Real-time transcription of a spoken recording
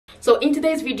So in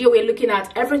today's video, we're looking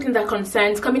at everything that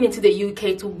concerns coming into the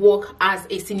UK to work as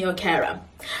a senior carer.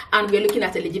 And we're looking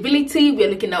at eligibility,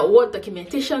 we're looking at what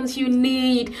documentations you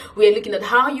need, we're looking at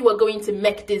how you are going to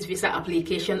make this visa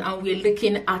application, and we're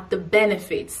looking at the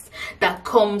benefits that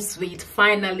comes with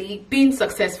finally being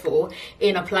successful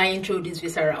in applying through this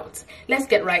visa route. Let's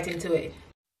get right into it.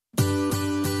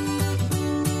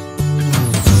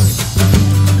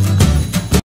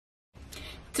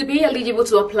 To be eligible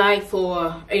to apply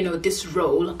for, this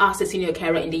role as a senior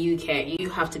carer in the UK, you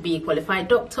have to be a qualified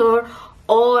doctor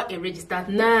or a registered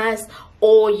nurse,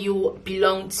 or you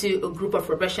belong to a group of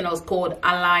professionals called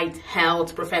allied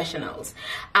health professionals.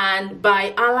 And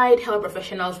by allied health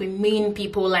professionals, we mean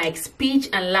people like speech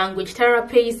and language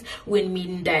therapists, we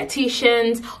mean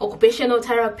dietitians, occupational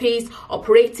therapists,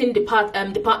 operating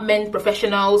department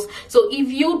professionals. So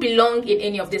if you belong in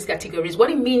any of these categories,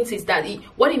 what it means is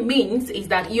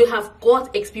that you have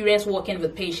got experience working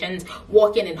with patients,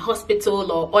 working in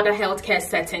hospital or other healthcare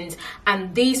settings,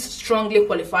 and this strongly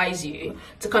qualifies you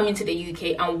to come into the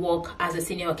UK and work as a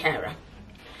senior carer.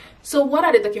 So what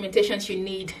are the documentations you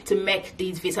need to make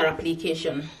this visa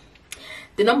application?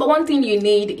 The number one thing you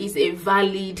need is a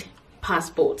valid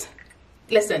passport.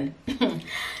 Listen,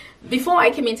 before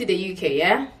I came into the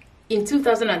UK, in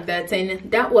 2013,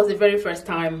 that was the very first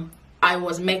time I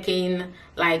was making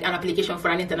like an application for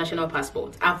an international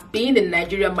passport. I've been in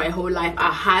Nigeria my whole life.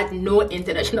 I had no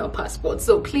international passport.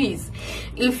 So please,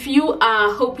 if you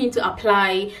are hoping to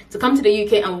apply to come to the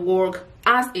UK and work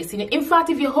as a senior, in fact,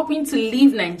 if you're hoping to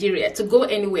leave Nigeria to go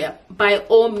anywhere, by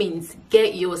all means,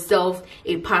 get yourself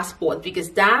a passport, because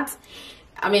that,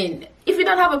 if you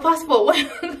don't have a passport,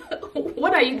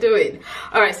 what are you doing?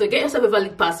 All right, so get yourself a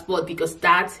valid passport, because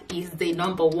that is the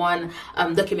number one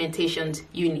documentation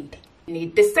you need.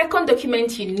 The second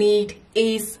document you need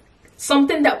is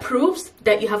something that proves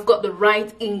that you have got the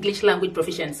right English language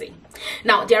proficiency.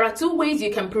 Now, there are two ways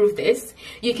you can prove this.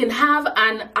 You can have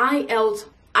an IELTS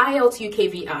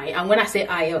UKVI, and when I say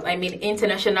IELTS, I mean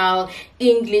International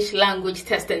English Language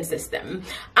Testing System.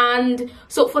 And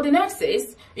so for the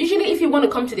nurses, usually if you want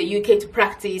to come to the UK to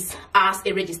practice as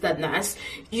a registered nurse,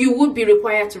 you would be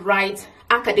required to write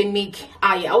academic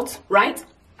IELTS, right?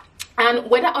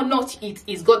 And whether or not it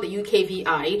is got the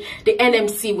UKVI, the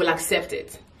NMC will accept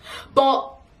it.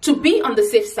 But to be on the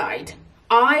safe side,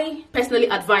 I personally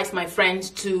advise my friends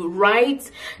to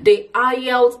write the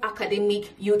IELTS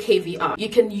academic UKVR. You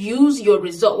can use your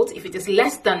result if it is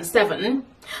less than 7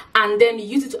 and then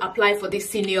use it to apply for this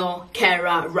senior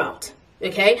carer route.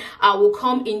 Okay, I will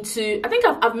come into, I think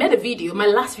I've made a video, my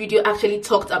last video actually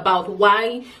talked about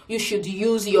why you should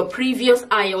use your previous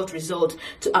IELTS result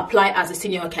to apply as a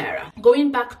senior carer.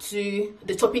 Going back to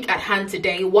the topic at hand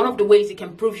today, one of the ways you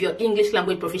can prove your English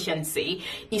language proficiency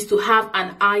is to have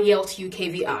an IELTS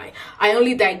UKVI. I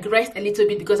only digressed a little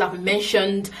bit because I've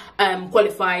mentioned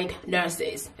qualified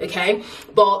nurses, okay,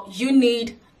 but you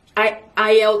need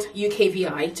IELTS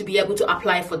UKVI to be able to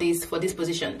apply for this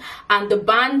position, and the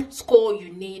band score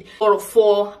you need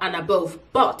 4 and above.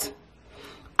 But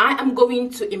I am going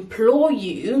to implore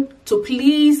you to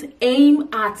please aim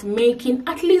at making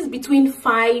at least between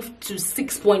 5 to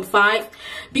 6.5,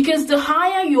 because the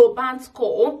higher your band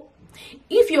score,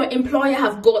 if your employer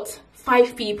have got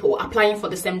 5 people applying for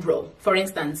the same role, for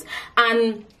instance,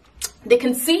 and they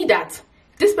can see that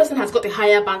this person has got a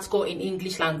higher band score in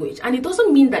English language, and it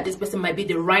doesn't mean that this person might be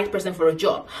the right person for a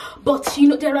job, but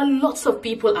there are lots of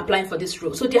people applying for this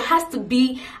role, so there has to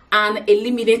be an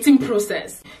eliminating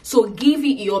process. So give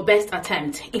it your best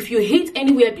attempt. If you hit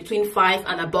anywhere between 5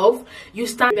 and above, you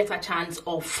stand a better chance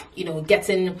of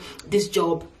getting this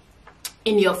job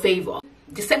in your favor.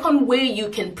 The second way you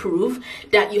can prove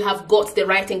that you have got the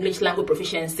right English language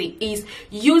proficiency is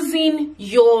using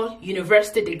your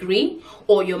university degree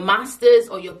or your master's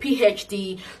or your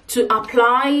PhD to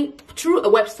apply through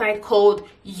a website called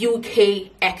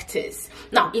UK ECTIS.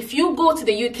 Now, if you go to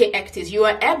the UK ECTIS, you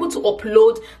are able to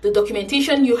upload the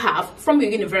documentation you have from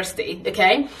your university,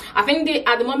 okay? I think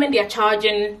at the moment they are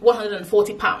charging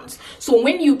 £140. So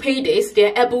when you pay this,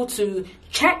 they're able to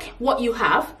check what you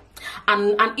have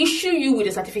and issue you with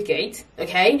a certificate.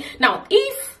 Okay, now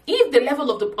if the level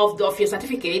of your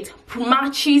certificate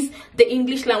matches the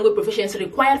English language proficiency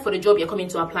required for the job you're coming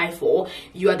to apply for,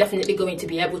 you are definitely going to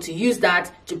be able to use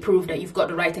that to prove that you've got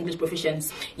the right English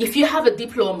proficiency. If you have a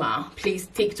diploma, please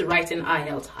stick to writing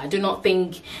IELTS. I do not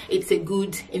think it's a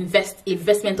good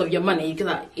investment of your money,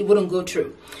 because it wouldn't go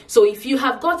through. So if you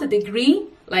have got a degree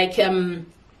like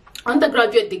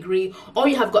undergraduate degree, or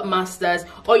you have got masters,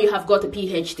 or you have got a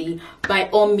PhD, by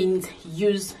all means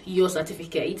use your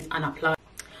certificate and apply.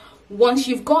 once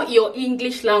you've got your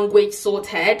English language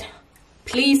sorted,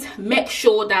 please make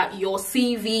sure that your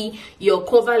CV, your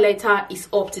cover letter is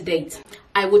up to date.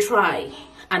 I will try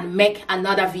and make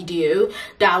another video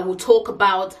that will talk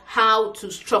about how to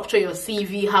structure your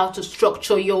CV, how to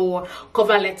structure your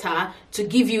cover letter to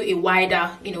give you a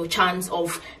wider, chance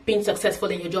of being successful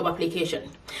in your job application.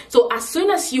 So as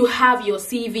soon as you have your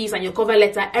CVs and your cover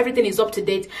letter, everything is up to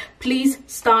date, please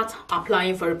start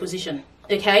applying for a position.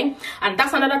 Okay, and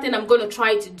that's another thing I'm going to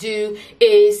try to do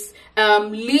is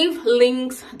leave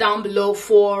links down below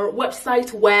for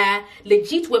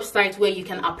legit websites where you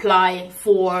can apply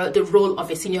for the role of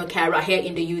a senior carer here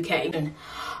in the UK.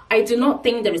 I do not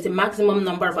think there is a maximum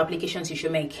number of applications you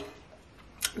should make,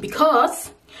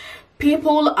 because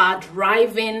people are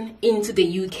driving into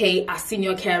the UK as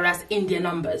senior carers in their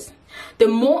numbers. The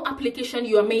more application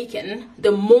you are making,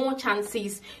 the more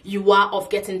chances you are of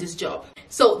getting this job.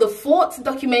 So the fourth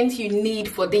document you need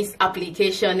for this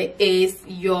application is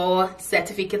your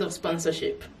certificate of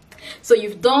sponsorship. So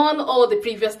you've done all the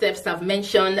previous steps I've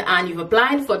mentioned and you've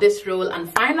applied for this role,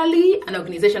 and finally an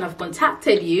organization have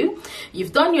contacted you.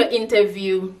 You've done your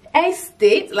interview,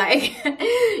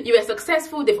 you were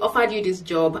successful, they've offered you this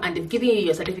job and they've given you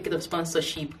your certificate of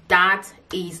sponsorship. That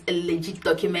is a legit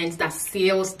document that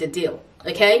seals the deal.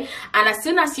 Okay, and as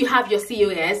soon as you have your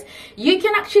COS, you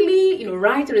can actually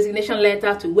write a resignation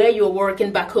letter to where you're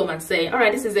working back home and say, all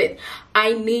right, this is it,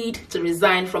 I need to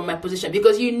resign from my position,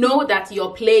 because you know that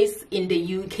your place in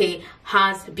the UK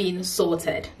has been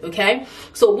sorted. Okay,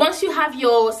 so once you have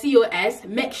your COS,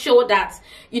 make sure that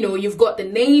you've got the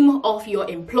name of your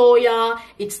employer,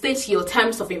 it states your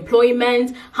terms of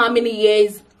employment, how many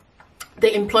years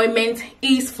the employment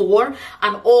is for,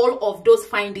 and all of those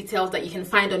fine details that you can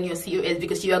find on your COS,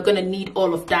 because you are going to need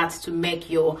all of that to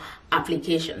make your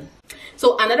application.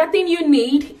 So another thing you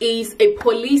need is a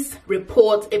police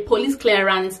report, a police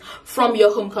clearance from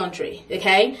your home country.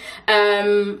 Okay,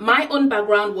 my own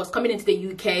background was coming into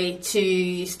the UK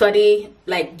to study,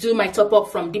 do my top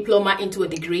up from diploma into a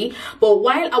degree, but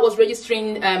while I was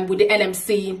registering with the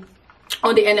NMC,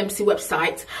 on the NMC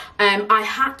website, I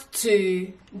had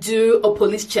to do a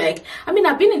police check. I mean,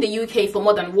 I've been in the UK for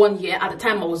more than 1 year at the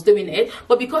time I was doing it,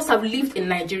 but because I've lived in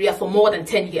Nigeria for more than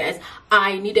 10 years,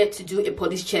 I needed to do a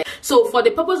police check. So for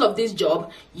the purpose of this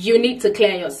job, you need to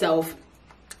clear yourself.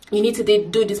 You need to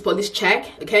do this police check,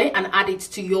 okay, and add it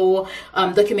to your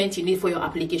document you need for your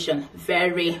application.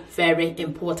 Very, very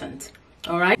important.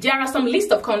 All right, there are some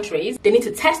list of countries they need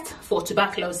to test for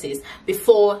tuberculosis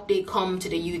before they come to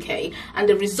the UK, and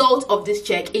the result of this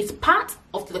check is part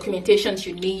of the documentations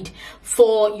you need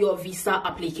for your visa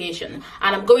application.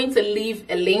 And I'm going to leave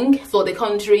a link for the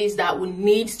countries that will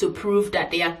need to prove that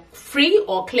they are free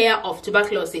or clear of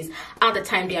tuberculosis at the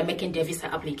time they are making their visa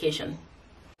application.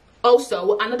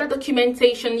 Also, another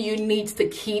documentation you need to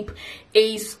keep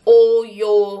is all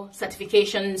your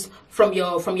certifications from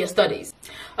your studies.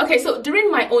 Okay, so during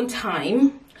my own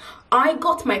time, I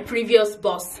got my previous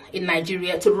boss in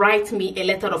Nigeria to write me a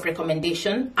letter of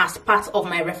recommendation as part of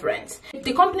my reference.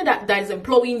 The company that is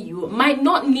employing you might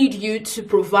not need you to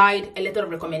provide a letter of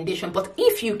recommendation, but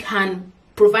if you can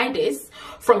provide this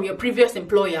from your previous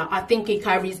employer, I think it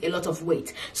carries a lot of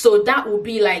weight. So that will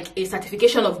be like a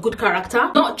certification of good character,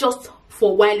 not just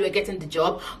for while you are getting the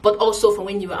job, but also for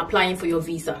when you are applying for your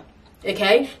visa.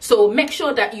 Okay, so make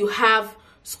sure that you have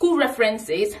school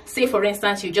references. Say for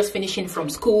instance you're just finishing from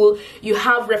school, you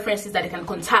have references that you can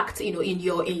contact in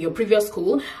your previous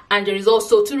school, and there is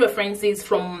also 2 references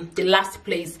from the last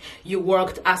place you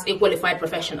worked as a qualified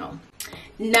professional.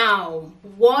 Now,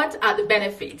 what are the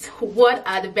benefits? What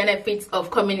are the benefits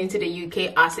of coming into the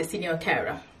UK as a senior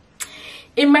carer?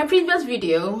 In my previous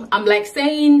video, I'm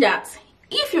saying that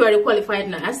if you are a qualified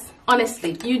nurse,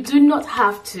 honestly, you do not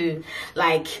have to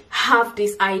have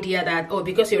this idea that, oh,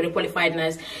 because you're a qualified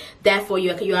nurse, therefore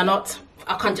you are not,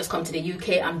 I can't just come to the UK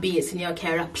and be a senior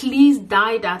carer. Please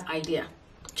die that idea.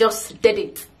 Just dead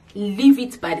it. Leave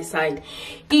it by the side.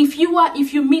 If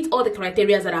you meet all the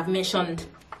criteria that I've mentioned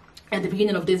at the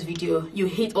beginning of this video, you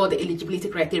hit all the eligibility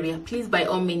criteria, please by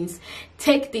all means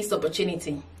take this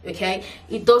opportunity. Okay,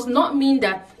 it does not mean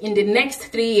that in the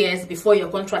next 3 years before your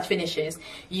contract finishes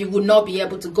you will not be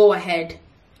able to go ahead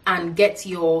and get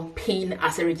your PIN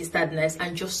as a registered nurse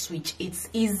and just switch. It's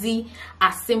easy,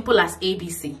 as simple as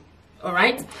ABC. All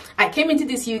right, I came into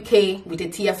this UK with a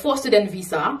tier 4 student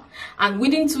visa, and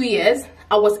within 2 years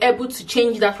I was able to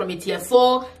change that from a tier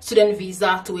 4 student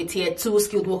visa to a tier 2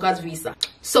 skilled workers visa.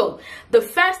 So the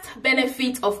first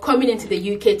benefit of coming into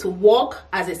the UK to work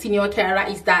as a senior carer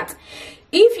is that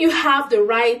if you have the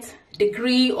right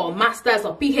degree or master's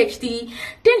or PhD,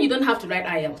 then you don't have to write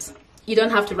IELTS. You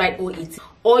don't have to write OET.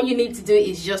 All you need to do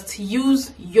is just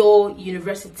use your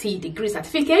university degree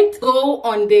certificate. Go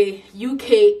on the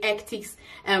UK ethics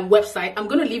website. I'm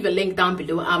going to leave a link down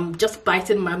below. I'm just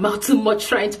biting my mouth too much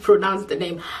trying to pronounce the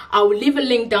name. I will leave a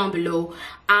link down below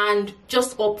and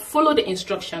just follow the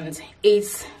instructions.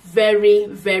 It's very,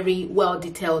 very well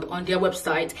detailed on their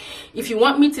website. If you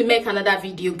want me to make another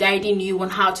video guiding you on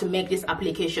how to make this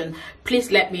application,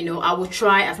 please let me know. I will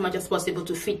try as much as possible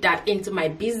to fit that into my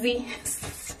busy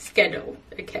schedule.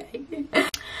 Okay.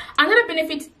 Another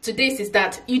benefit to this is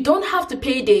that you don't have to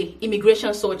pay the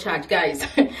immigration surcharge, guys.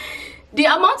 The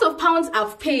amount of pounds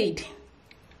I've paid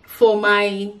for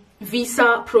my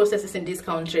visa processes in this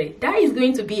country, that is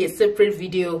going to be a separate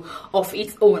video of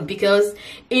its own, because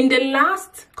in the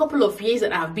last couple of years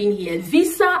that I've been here,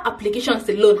 visa applications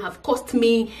alone have cost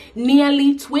me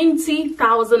nearly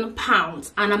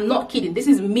 £20,000, and I'm not kidding. This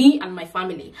is me and my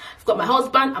family. I've got my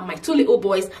husband and my 2 little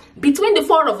boys. Between the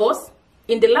 4 of us,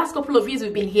 in the last couple of years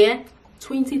we've been here,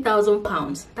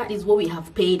 £20,000. That is what we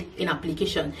have paid in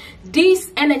application. This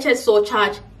NHS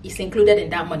surcharge is included in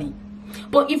that money.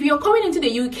 But if you're coming into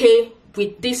the UK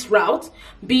with this route,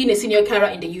 being a senior carer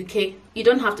in the UK, you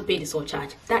don't have to pay the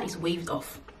surcharge. That is waived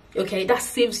off. Okay, that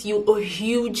saves you a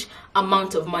huge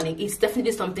amount of money. It's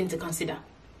definitely something to consider.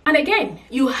 And again,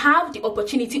 you have the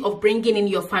opportunity of bringing in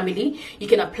your family. You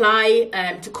can apply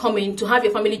to come in, to have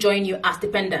your family join you as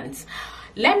dependents.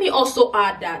 Let me also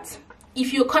add that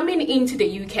if you're coming into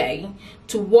the UK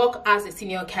to work as a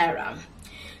senior carer,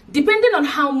 depending on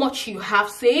how much you have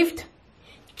saved,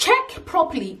 check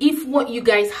properly if what you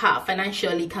guys have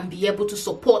financially can be able to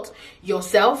support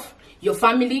yourself, your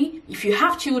family. If you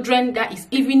have children, that is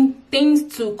even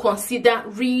things to consider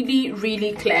really,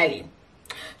 really clearly.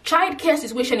 Childcare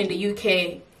situation in the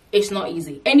UK is not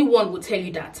easy. Anyone will tell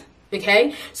you that.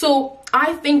 Okay, so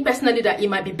I think personally that it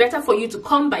might be better for you to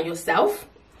come by yourself,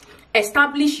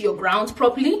 establish your grounds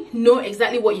properly, know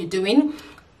exactly what you're doing,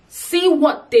 see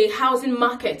what the housing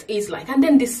market is like, and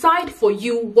then decide for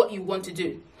you what you want to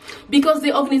do. Because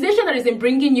the organization that is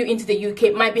bringing you into the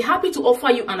UK might be happy to offer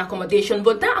you an accommodation,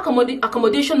 but that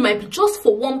accommodation might be just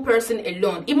for one person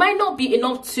alone. It might not be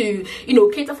enough to,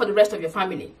 cater for the rest of your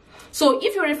family. So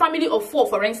if you're a family of 4,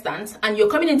 for instance, and you're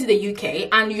coming into the UK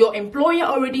and your employer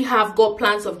already have got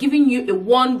plans of giving you a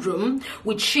 1 room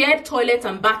with shared toilet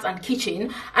and bath and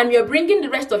kitchen, and you're bringing the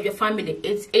rest of your family,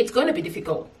 it's going to be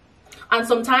difficult. And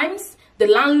sometimes the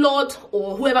landlord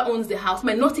or whoever owns the house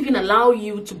might not even allow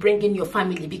you to bring in your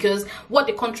family, because what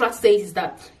the contract says is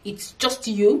that it's just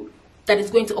you that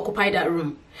is going to occupy that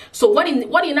room. So what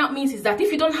it now means is that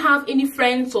if you don't have any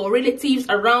friends or relatives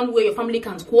around where your family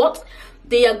can squat,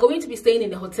 they are going to be staying in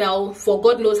the hotel for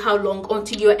God knows how long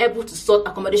until you're able to sort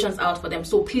accommodations out for them.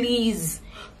 So please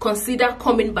consider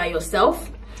coming by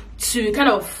yourself to kind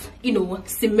of,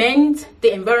 cement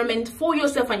the environment for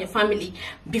yourself and your family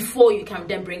before you can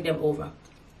then bring them over.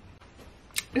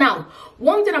 Now,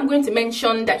 one thing I'm going to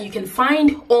mention that you can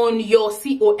find on your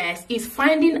COS is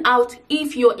finding out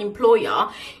if your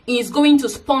employer is going to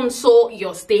sponsor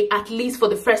your stay, at least for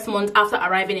the first month after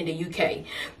arriving in the UK.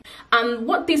 And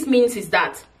what this means is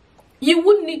that you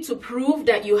would need to prove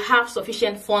that you have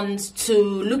sufficient funds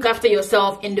to look after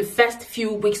yourself in the first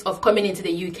few weeks of coming into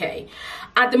the UK.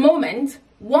 At the moment,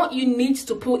 what you need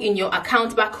to put in your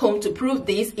account back home to prove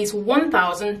this is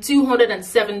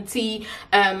 £1,270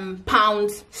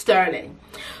 pounds sterling.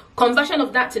 Conversion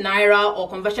of that to Naira or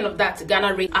conversion of that to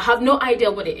Ghana rate, I have no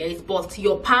idea what it is, but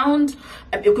your pound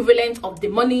equivalent of the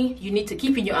money you need to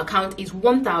keep in your account is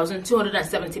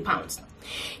 £1,270.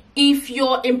 If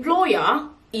your employer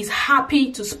is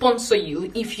happy to sponsor you,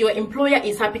 if your employer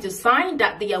is happy to sign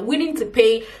that they are willing to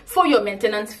pay for your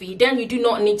maintenance fee, then you do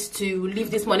not need to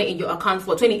leave this money in your account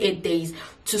for 28 days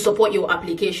to support your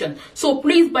application. So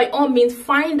please, by all means,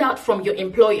 find out from your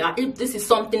employer if this is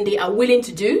something they are willing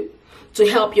to do to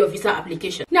help your visa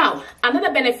application. Now,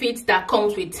 another benefit that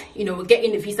comes with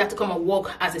getting a visa to come and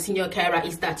work as a senior carer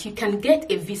is that you can get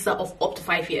a visa of up to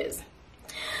 5 years.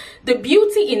 The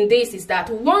beauty in this is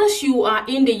that once you are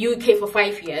in the UK for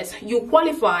 5 years, you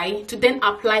qualify to then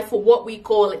apply for what we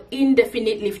call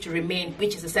indefinite leave to remain,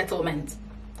 which is a settlement.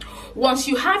 Once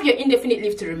you have your indefinite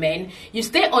leave to remain, you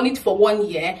stay on it for 1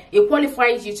 year, it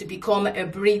qualifies you to become a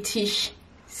British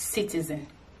citizen.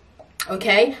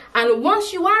 Okay, and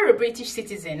once you are a British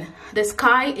citizen, the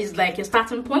sky is like your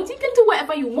starting point. You can do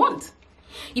whatever you want.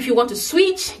 If you want to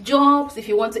switch jobs, if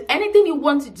you want to, anything you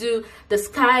want to do, the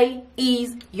sky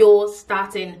is your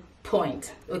starting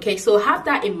point. Okay, so have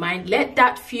that in mind. Let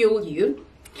that fuel you.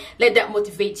 Let that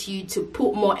motivate you to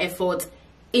put more effort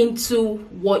into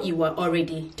what you are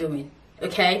already doing.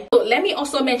 Okay, so let me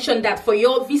also mention that for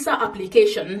your visa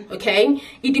application, okay,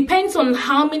 it depends on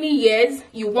how many years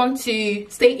you want to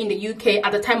stay in the UK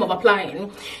at the time of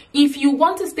applying. If you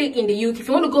want to stay in the UK, if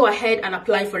you want to go ahead and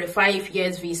apply for a 5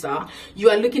 years visa, you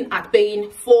are looking at paying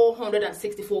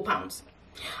 £464.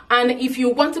 And if you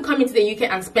want to come into the UK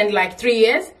and spend like 3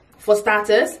 years for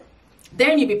starters,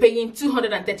 then you'll be paying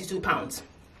 £232.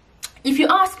 If you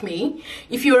ask me,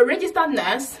 if you're a registered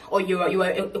nurse or you are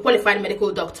a qualified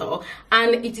medical doctor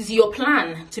and it is your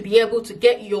plan to be able to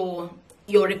get your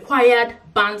required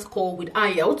band score with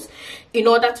IELTS in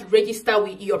order to register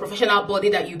with your professional body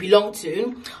that you belong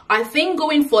to, I think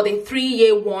going for the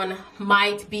 3-year one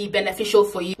might be beneficial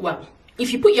for you. Well,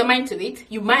 if you put your mind to it,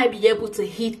 you might be able to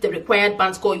hit the required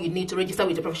band score you need to register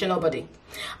with the professional body.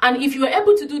 And if you are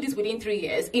able to do this within 3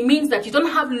 years, it means that you don't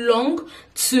have long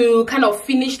to kind of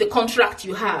finish the contract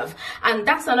you have. And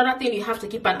that's another thing you have to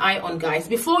keep an eye on, guys.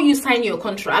 Before you sign your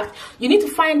contract, you need to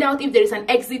find out if there is an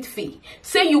exit fee.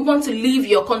 Say you want to leave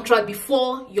your contract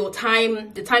before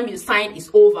the time you sign is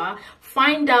over.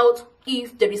 Find out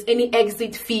if there is any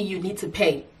exit fee you need to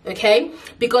pay. Okay,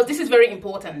 because this is very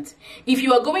important. If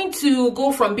you are going to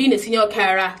go from being a senior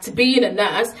carer to being a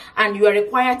nurse and you are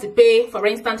required to pay, for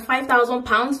instance,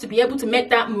 £5,000 to be able to make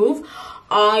that move,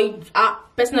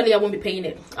 personally I won't be paying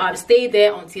it. I'll stay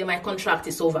there until my contract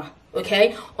is over.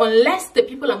 Okay, unless the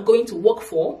people I'm going to work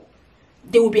for,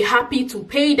 they will be happy to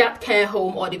pay that care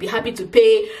home, or they'll be happy to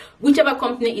pay whichever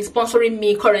company is sponsoring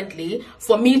me currently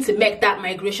for me to make that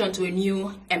migration to a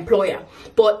new employer.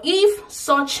 But if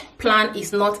such plan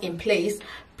is not in place,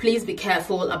 please be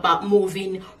careful about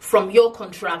moving from your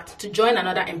contract to join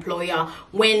another employer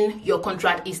when your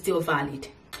contract is still valid.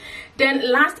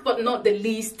 Then last but not the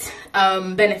least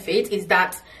benefit is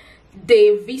that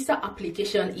the visa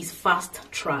application is fast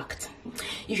tracked.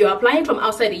 If you're applying from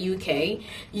outside the UK,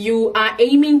 you are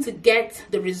aiming to get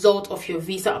the result of your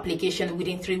visa application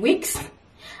within 3 weeks.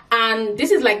 And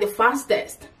this is like the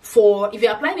fastest. If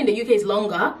you're applying in the UK, it's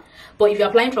longer, but if you're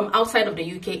applying from outside of the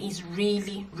UK, it's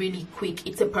really, really quick.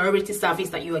 It's a priority service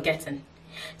that you are getting.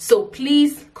 So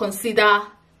please consider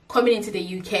coming into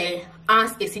the UK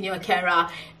as a senior carer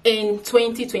in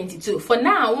 2022. For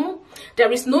now,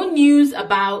 there is no news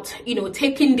about,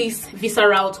 taking this visa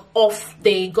route off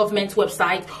the government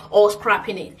website or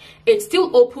scrapping it. It's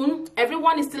still open.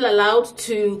 Everyone is still allowed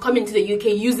to come into the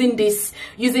UK using this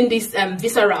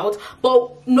visa route,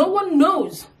 but no one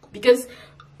knows, because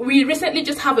we recently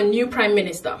just have a new prime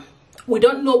minister. We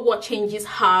don't know what changes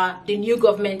the new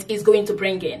government is going to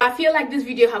bring in. I feel like this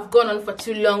video have gone on for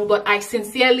too long, but I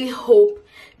sincerely hope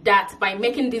that by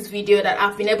making this video that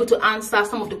I've been able to answer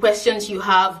some of the questions you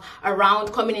have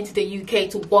around coming into the UK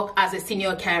to work as a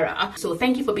senior carer. So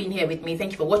thank you for being here with me.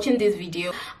 Thank you for watching this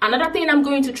video. Another thing I'm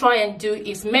going to try and do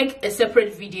is make a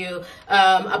separate video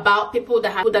about people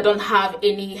that don't have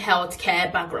any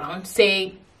healthcare background.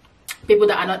 Say people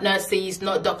that are not nurses,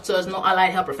 not doctors, not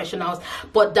allied health professionals,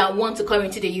 but that want to come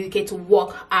into the UK to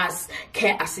work as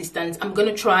care assistants. I'm going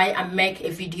to try and make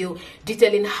a video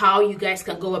detailing how you guys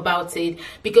can go about it,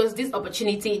 because this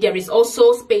opportunity, there is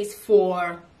also space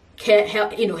for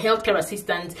healthcare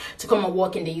assistants to come and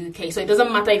work in the UK. So it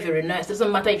doesn't matter if you're a nurse, it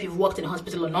doesn't matter if you've worked in a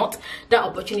hospital or not, that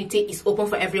opportunity is open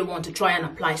for everyone to try and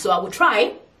apply. So I will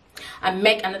try and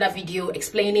make another video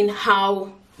explaining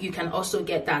how you can also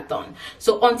get that done.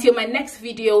 So until my next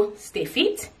video, stay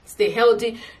fit, stay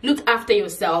healthy, look after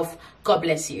yourself. God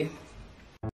bless you.